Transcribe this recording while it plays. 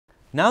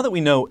Now that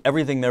we know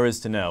everything there is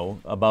to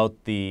know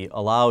about the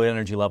allowed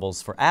energy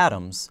levels for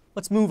atoms,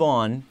 let's move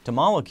on to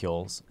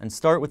molecules and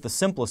start with the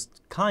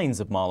simplest kinds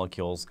of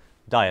molecules,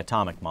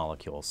 diatomic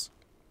molecules.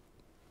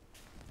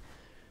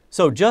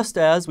 So just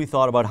as we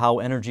thought about how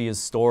energy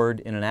is stored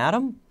in an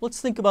atom,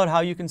 let's think about how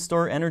you can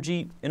store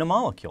energy in a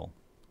molecule.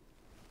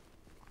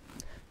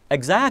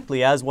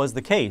 Exactly as was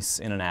the case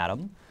in an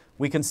atom,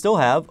 we can still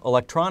have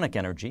electronic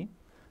energy.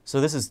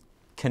 So this is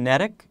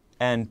kinetic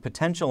and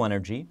potential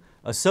energy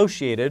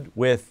associated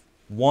with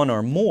one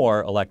or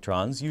more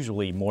electrons,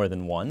 usually more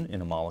than one in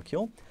a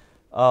molecule.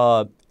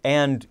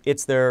 And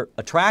it's their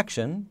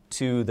attraction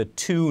to the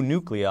two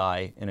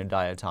nuclei in a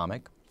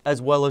diatomic,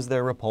 as well as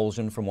their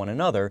repulsion from one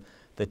another,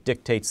 that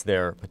dictates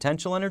their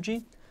potential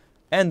energy,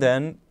 and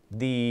then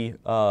the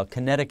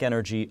kinetic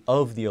energy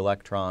of the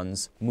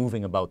electrons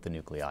moving about the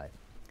nuclei.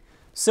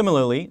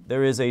 Similarly,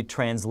 there is a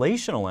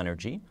translational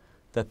energy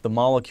that the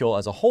molecule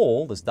as a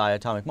whole, this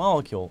diatomic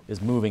molecule,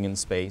 is moving in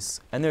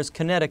space, and there's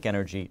kinetic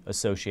energy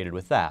associated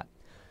with that.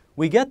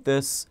 We get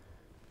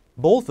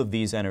both of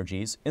these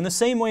energies in the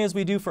same way as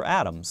we do for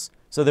atoms.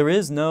 So there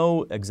is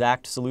no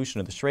exact solution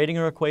of the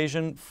Schrödinger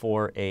equation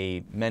for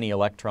a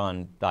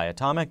many-electron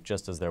diatomic,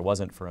 just as there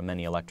wasn't for a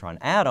many-electron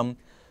atom,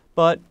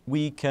 but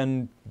we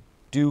can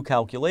do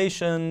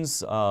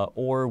calculations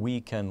or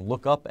we can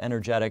look up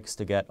energetics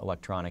to get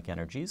electronic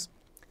energies.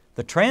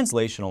 The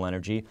translational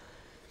energy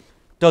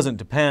doesn't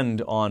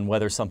depend on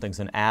whether something's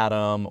an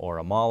atom or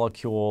a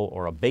molecule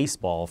or a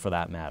baseball for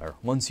that matter.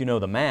 Once you know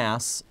the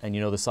mass and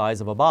you know the size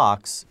of a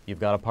box, you've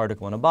got a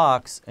particle in a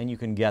box and you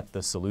can get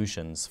the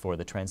solutions for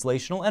the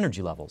translational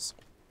energy levels.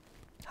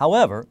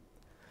 However,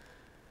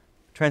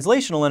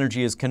 translational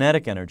energy is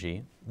kinetic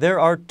energy. There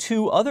are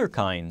two other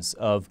kinds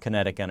of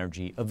kinetic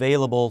energy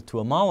available to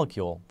a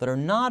molecule that are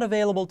not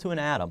available to an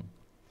atom.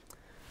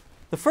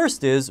 The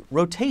first is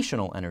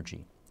rotational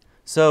energy.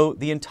 So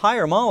the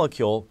entire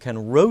molecule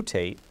can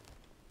rotate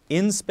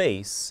in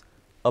space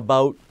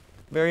about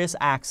various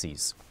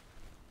axes.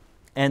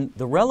 And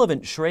the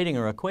relevant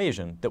Schrödinger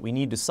equation that we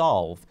need to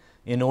solve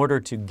in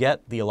order to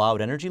get the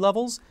allowed energy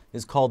levels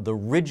is called the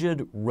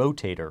rigid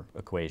rotator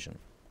equation.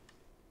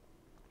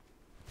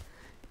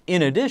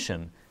 In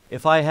addition,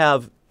 if I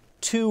have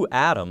two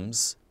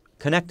atoms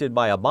connected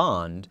by a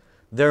bond,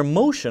 their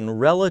motion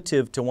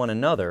relative to one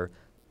another,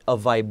 a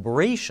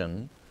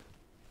vibration,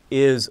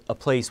 is a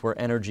place where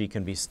energy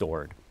can be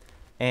stored.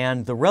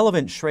 And the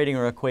relevant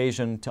Schrödinger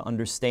equation to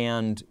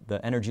understand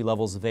the energy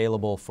levels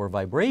available for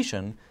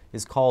vibration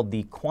is called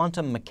the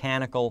quantum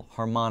mechanical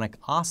harmonic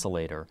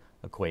oscillator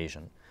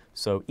equation.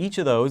 So each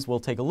of those we'll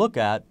take a look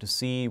at to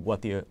see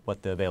what the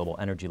available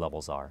energy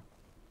levels are.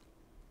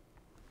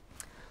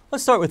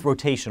 Let's start with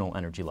rotational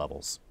energy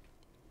levels.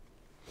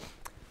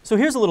 So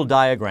here's a little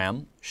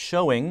diagram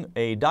showing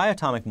a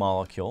diatomic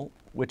molecule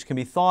which can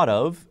be thought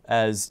of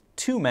as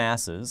two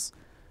masses,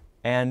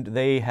 and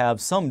they have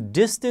some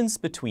distance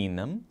between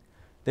them.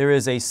 There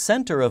is a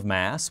center of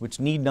mass, which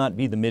need not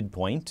be the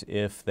midpoint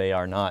if they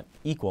are not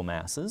equal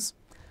masses.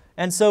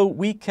 And so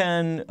we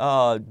can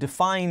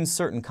define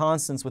certain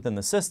constants within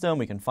the system.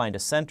 We can find a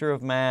center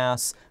of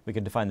mass. We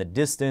can define the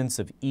distance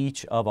of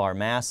each of our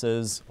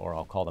masses, or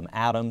I'll call them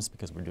atoms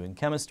because we're doing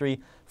chemistry,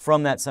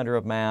 from that center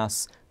of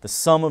mass. The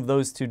sum of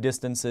those two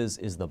distances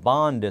is the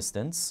bond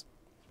distance.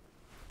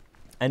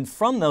 And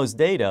from those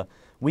data,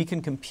 we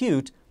can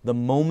compute the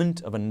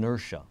moment of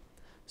inertia.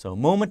 So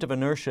moment of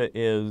inertia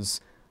is,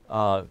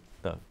 the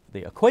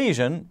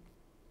equation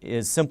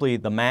is simply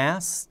the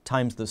mass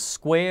times the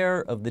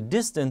square of the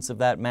distance of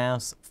that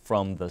mass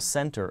from the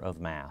center of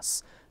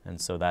mass.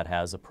 And so that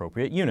has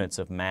appropriate units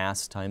of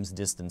mass times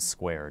distance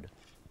squared.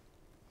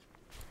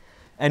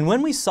 And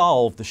when we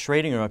solve the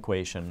Schrödinger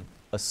equation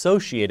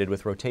associated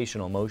with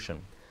rotational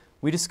motion,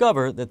 we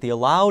discover that the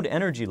allowed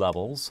energy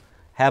levels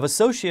have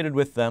associated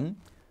with them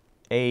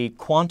a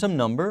quantum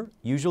number,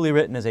 usually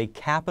written as a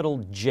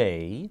capital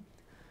J.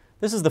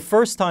 This is the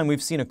first time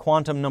we've seen a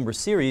quantum number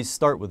series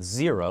start with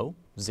 0.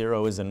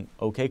 0 is an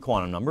okay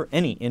quantum number.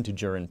 Any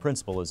integer in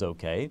principle is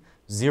okay.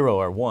 0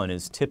 or 1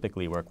 is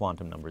typically where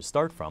quantum numbers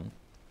start from.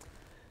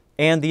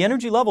 And the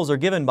energy levels are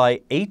given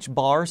by h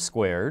bar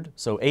squared.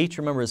 So h,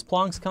 remember, is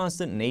Planck's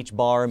constant, and h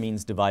bar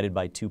means divided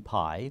by 2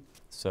 pi.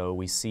 So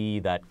we see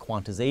that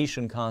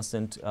quantization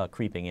constant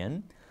creeping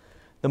in.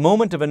 The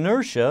moment of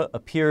inertia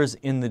appears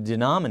in the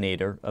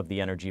denominator of the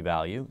energy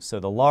value.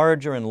 So the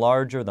larger and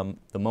larger the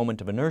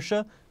moment of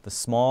inertia, the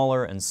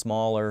smaller and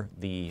smaller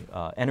the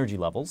energy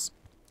levels.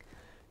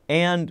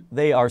 And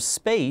they are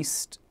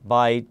spaced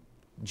by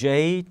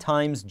j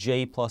times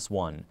j plus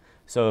 1.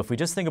 So if we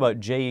just think about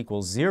j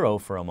equals 0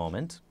 for a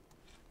moment,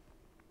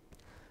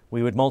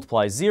 we would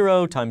multiply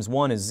 0 times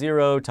 1 is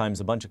 0 times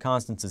a bunch of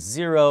constants is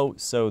 0.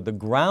 So the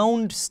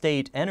ground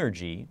state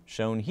energy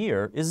shown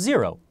here is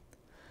 0.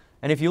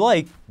 And if you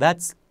like,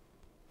 that's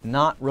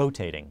not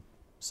rotating.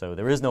 So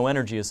there is no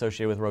energy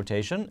associated with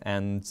rotation,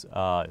 and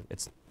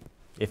it's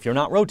if you're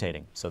not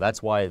rotating. So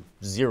that's why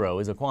 0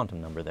 is a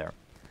quantum number there.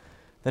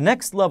 The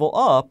next level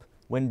up,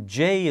 when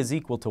j is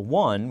equal to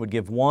 1 would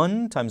give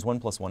 1 times 1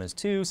 plus 1 is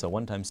 2, so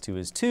 1 times 2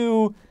 is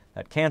 2.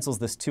 That cancels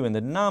this 2 in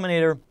the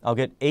denominator. I'll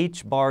get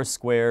h bar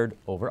squared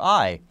over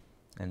I.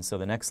 And so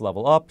the next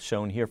level up,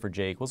 shown here for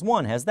j equals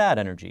 1, has that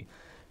energy.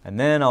 And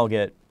then I'll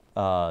get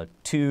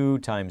 2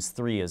 times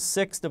 3 is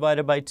 6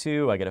 divided by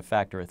 2. I get a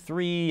factor of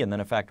 3 and then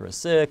a factor of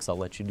 6. I'll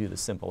let you do the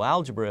simple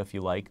algebra if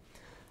you like.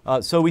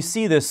 So we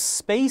see this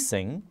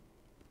spacing,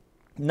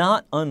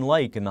 not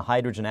unlike in the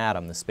hydrogen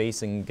atom. The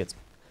spacing gets,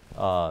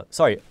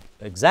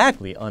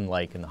 exactly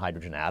unlike in the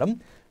hydrogen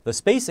atom. The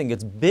spacing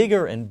gets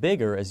bigger and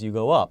bigger as you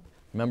go up.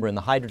 Remember, in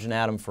the hydrogen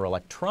atom for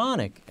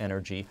electronic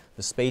energy,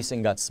 the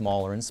spacing got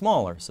smaller and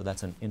smaller. So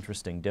that's an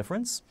interesting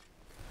difference.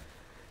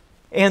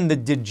 And the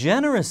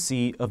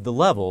degeneracy of the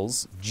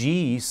levels,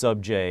 G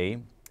sub j,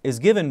 is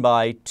given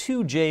by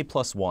 2j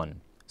plus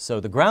 1. So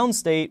the ground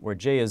state, where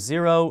j is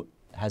 0,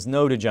 has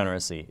no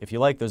degeneracy. If you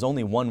like, there's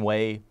only one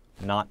way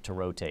not to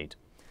rotate.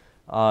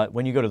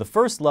 When you go to the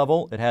first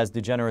level, it has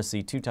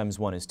degeneracy 2 times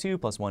 1 is 2,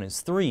 plus 1 is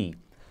 3.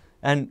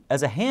 And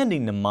as a handy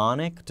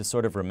mnemonic to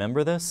sort of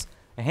remember this,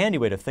 a handy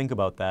way to think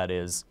about that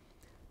is,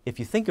 if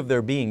you think of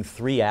there being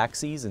 3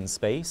 axes in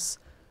space,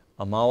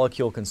 a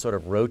molecule can sort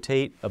of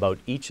rotate about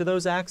each of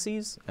those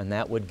axes, and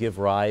that would give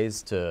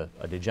rise to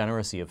a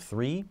degeneracy of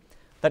 3.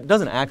 That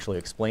doesn't actually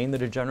explain the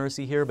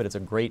degeneracy here, but it's a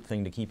great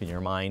thing to keep in your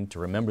mind to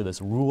remember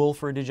this rule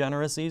for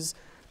degeneracies,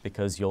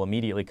 because you'll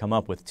immediately come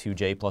up with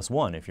 2j plus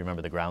 1 if you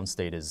remember the ground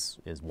state is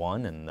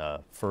 1 and the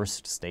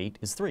first state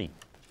is 3.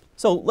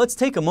 So let's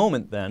take a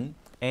moment then,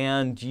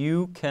 and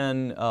you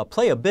can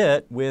play a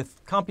bit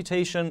with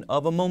computation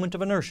of a moment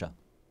of inertia.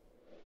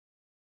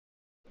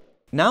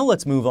 Now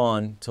let's move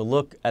on to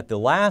look at the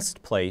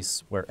last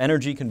place where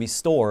energy can be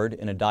stored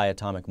in a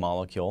diatomic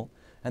molecule,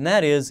 and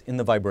that is in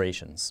the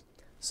vibrations.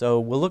 So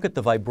we'll look at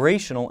the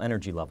vibrational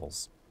energy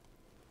levels.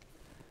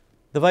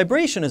 The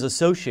vibration is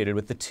associated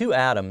with the two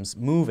atoms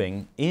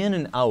moving in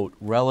and out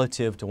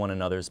relative to one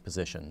another's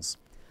positions.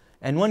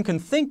 And one can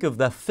think of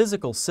the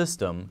physical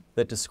system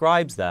that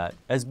describes that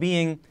as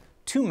being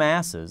two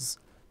masses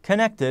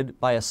connected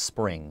by a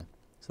spring.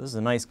 So this is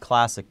a nice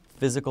classic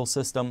physical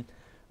system.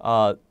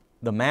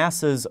 The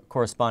masses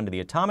correspond to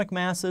the atomic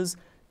masses,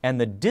 and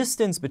the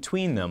distance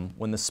between them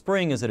when the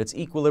spring is at its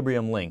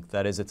equilibrium length,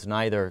 that is, it's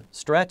neither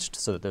stretched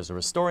so that there's a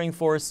restoring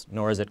force,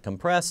 nor is it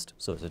compressed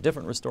so there's a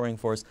different restoring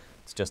force,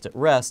 it's just at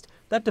rest,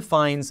 that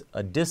defines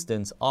a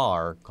distance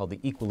r called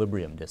the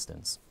equilibrium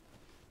distance.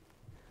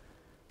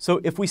 So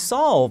if we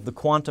solve the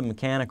quantum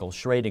mechanical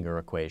Schrödinger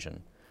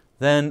equation,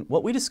 then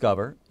what we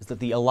discover is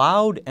that the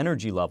allowed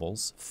energy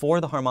levels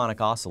for the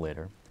harmonic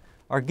oscillator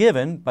are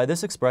given by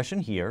this expression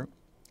here,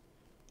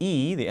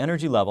 E, the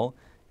energy level,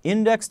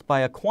 indexed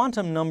by a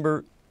quantum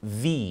number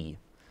V.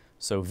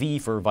 So V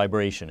for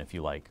vibration, if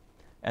you like.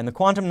 And the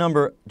quantum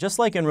number, just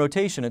like in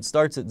rotation, it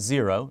starts at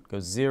 0, it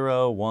goes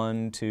 0,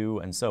 1, 2,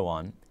 and so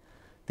on.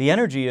 The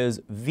energy is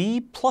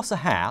V plus a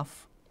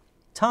half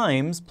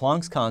times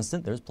Planck's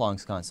constant, there's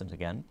Planck's constant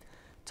again,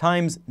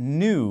 times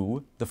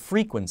nu, the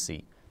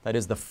frequency. That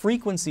is the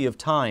frequency of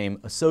time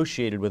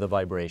associated with a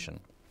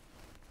vibration.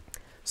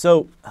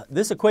 So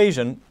this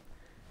equation,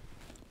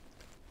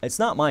 it's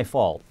not my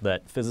fault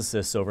that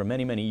physicists over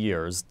many, many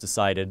years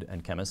decided,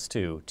 and chemists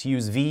too, to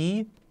use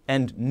V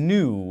and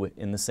nu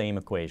in the same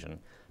equation,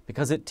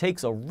 because it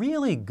takes a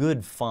really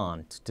good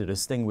font to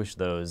distinguish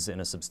those in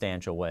a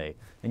substantial way.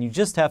 And you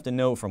just have to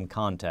know from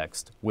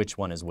context which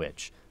one is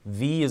which.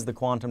 V is the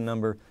quantum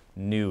number,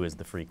 nu is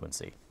the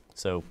frequency.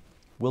 So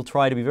we'll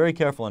try to be very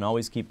careful and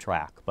always keep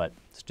track, but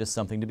it's just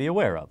something to be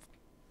aware of.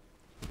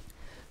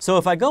 So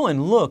if I go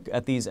and look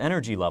at these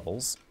energy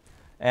levels,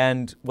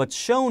 and what's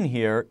shown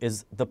here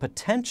is the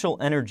potential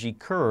energy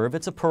curve.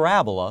 It's a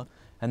parabola,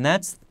 and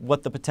that's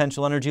what the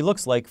potential energy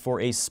looks like for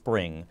a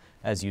spring.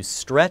 As you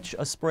stretch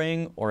a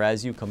spring or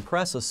as you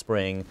compress a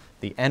spring,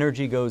 the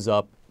energy goes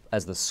up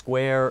as the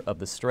square of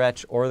the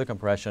stretch or the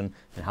compression,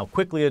 and how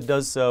quickly it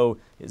does so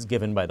is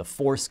given by the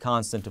force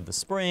constant of the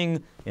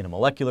spring. In a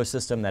molecular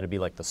system, that would be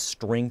like the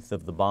strength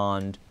of the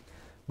bond.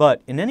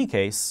 But in any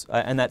case,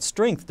 and that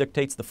strength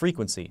dictates the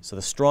frequency. So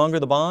the stronger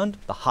the bond,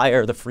 the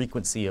higher the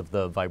frequency of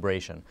the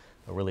vibration.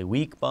 A really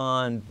weak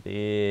bond,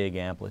 big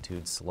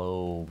amplitude,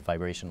 slow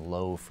vibration,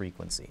 low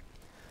frequency.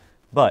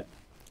 But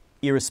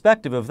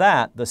irrespective of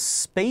that, the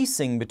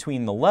spacing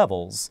between the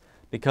levels,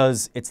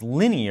 because it's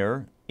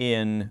linear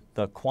in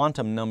the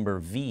quantum number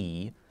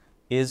V,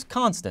 is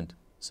constant.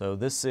 So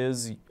this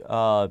is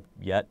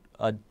yet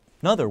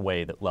another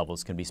way that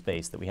levels can be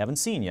spaced that we haven't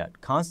seen yet.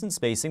 Constant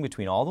spacing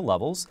between all the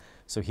levels.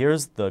 So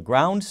here's the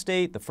ground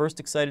state, the first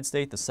excited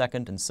state, the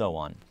second, and so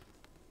on.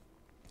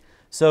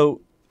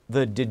 So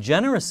the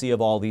degeneracy of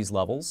all these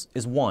levels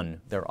is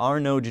 1. There are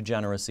no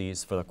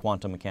degeneracies for the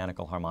quantum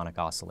mechanical harmonic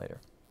oscillator.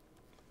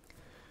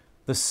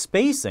 The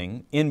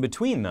spacing in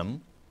between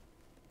them,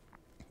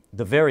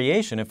 the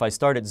variation, if I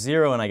start at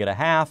 0 and I get a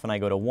half and I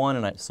go to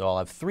 1, so I'll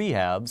have 3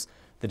 halves,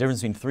 the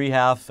difference between 3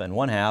 half and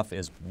 1 half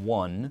is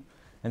 1.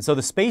 And so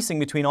the spacing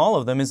between all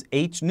of them is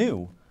h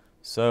nu.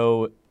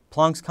 So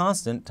Planck's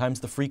constant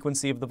times the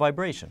frequency of the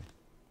vibration.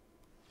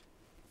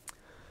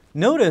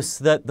 Notice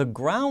that the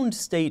ground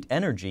state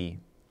energy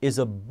is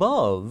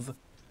above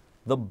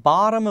the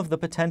bottom of the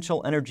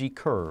potential energy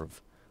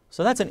curve.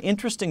 So that's an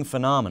interesting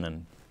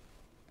phenomenon.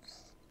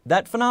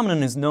 That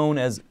phenomenon is known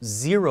as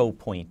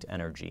zero-point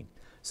energy.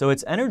 So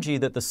it's energy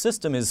that the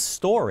system is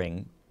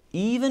storing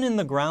even in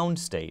the ground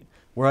state.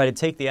 Were I to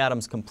take the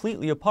atoms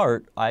completely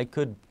apart, I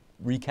could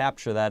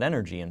recapture that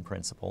energy in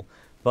principle,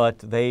 but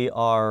they're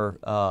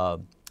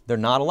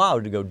not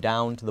allowed to go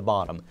down to the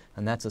bottom,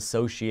 and that's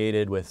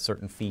associated with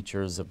certain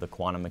features of the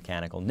quantum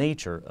mechanical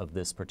nature of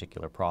this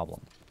particular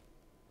problem.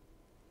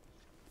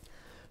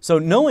 So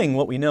knowing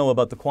what we know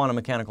about the quantum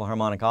mechanical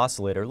harmonic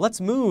oscillator,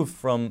 let's move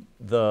from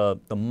the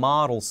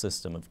model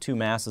system of two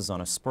masses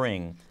on a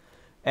spring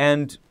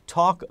and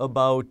talk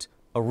about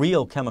a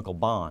real chemical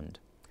bond.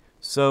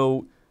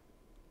 So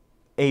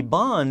a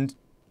bond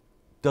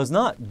does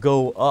not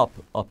go up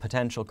a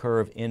potential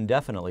curve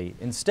indefinitely.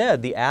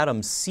 Instead, the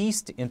atoms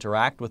cease to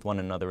interact with one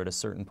another at a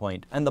certain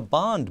point, and the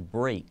bond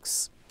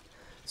breaks.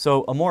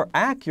 So a more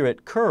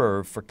accurate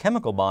curve for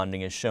chemical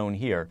bonding is shown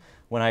here.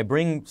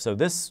 So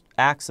this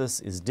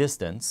axis is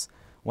distance.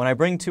 When I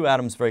bring two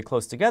atoms very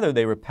close together,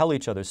 they repel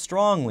each other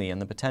strongly,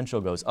 and the potential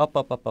goes up,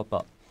 up, up, up,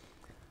 up.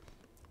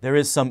 There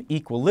is some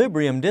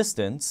equilibrium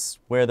distance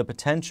where the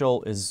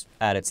potential is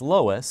at its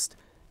lowest,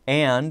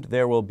 and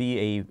there will be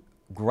a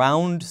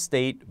ground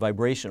state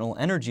vibrational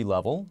energy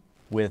level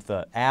with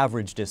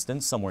average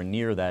distance somewhere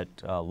near that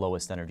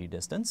lowest energy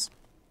distance.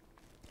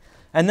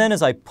 And then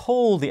as I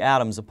pull the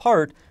atoms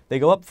apart, they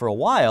go up for a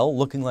while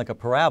looking like a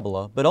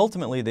parabola, but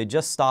ultimately they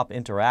just stop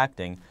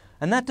interacting,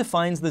 and that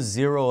defines the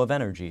zero of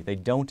energy. They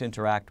don't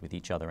interact with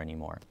each other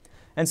anymore.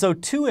 And so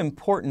two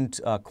important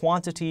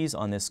quantities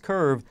on this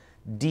curve,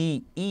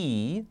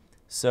 dE,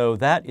 so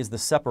that is the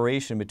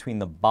separation between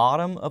the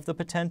bottom of the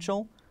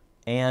potential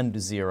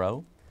and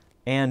zero,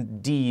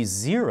 and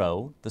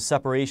D0, the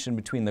separation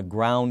between the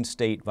ground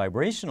state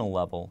vibrational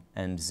level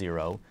and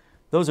zero.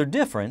 Those are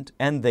different,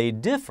 and they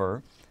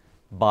differ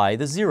by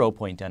the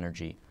zero-point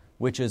energy,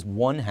 which is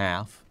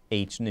 1/2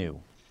 h nu.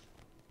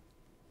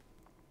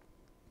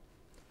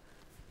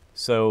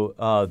 So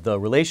the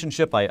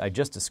relationship I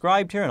just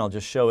described here, and I'll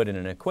just show it in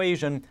an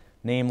equation,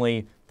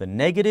 namely the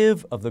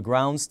negative of the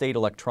ground state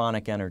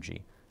electronic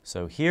energy.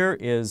 So here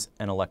is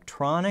an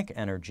electronic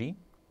energy,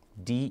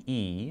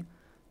 dE,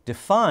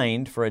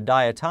 defined for a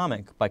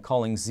diatomic by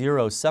calling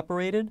zero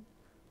separated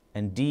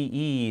and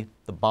dE,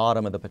 the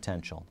bottom of the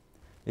potential,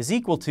 is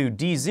equal to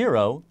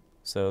D0,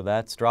 so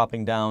that's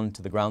dropping down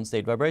to the ground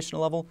state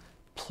vibrational level,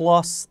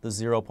 plus the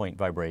zero-point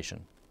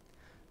vibration.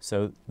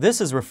 So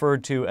this is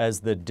referred to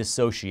as the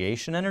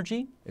dissociation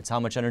energy. It's how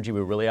much energy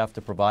we really have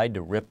to provide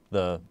to rip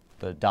the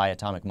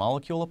diatomic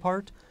molecule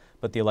apart.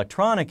 But the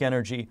electronic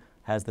energy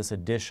has this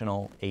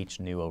additional h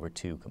nu over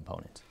 2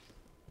 component.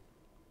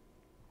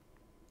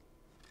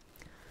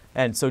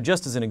 And so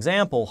just as an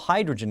example,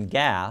 hydrogen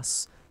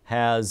gas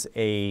has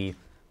a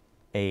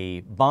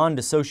bond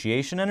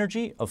dissociation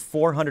energy of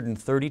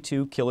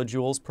 432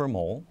 kilojoules per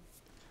mole.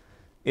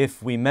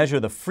 If we measure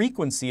the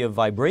frequency of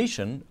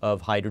vibration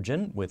of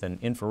hydrogen with an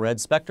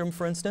infrared spectrum,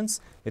 for instance,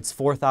 it's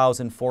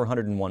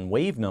 4,401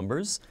 wave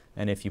numbers.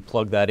 And if you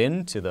plug that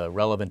into the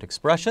relevant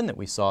expression that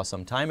we saw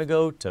some time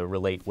ago to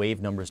relate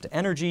wave numbers to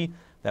energy,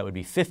 that would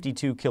be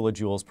 52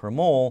 kilojoules per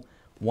mole.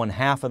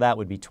 1/2 of that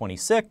would be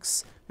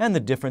 26. And the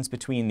difference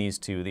between these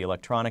two, the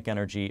electronic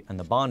energy and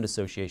the bond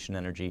dissociation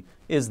energy,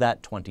 is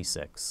that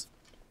 26.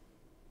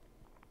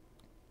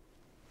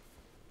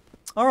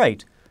 All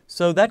right,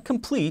 so that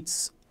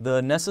completes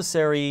the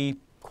necessary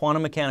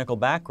quantum mechanical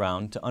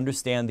background to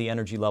understand the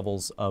energy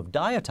levels of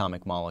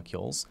diatomic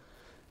molecules.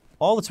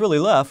 All that's really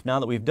left, now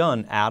that we've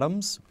done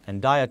atoms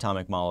and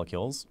diatomic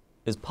molecules,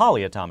 is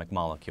polyatomic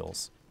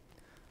molecules.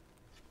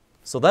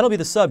 So that'll be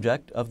the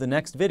subject of the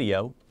next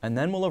video, and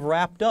then we'll have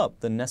wrapped up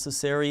the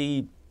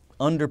necessary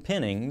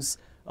underpinnings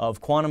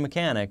of quantum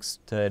mechanics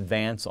to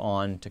advance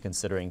on to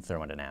considering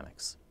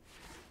thermodynamics.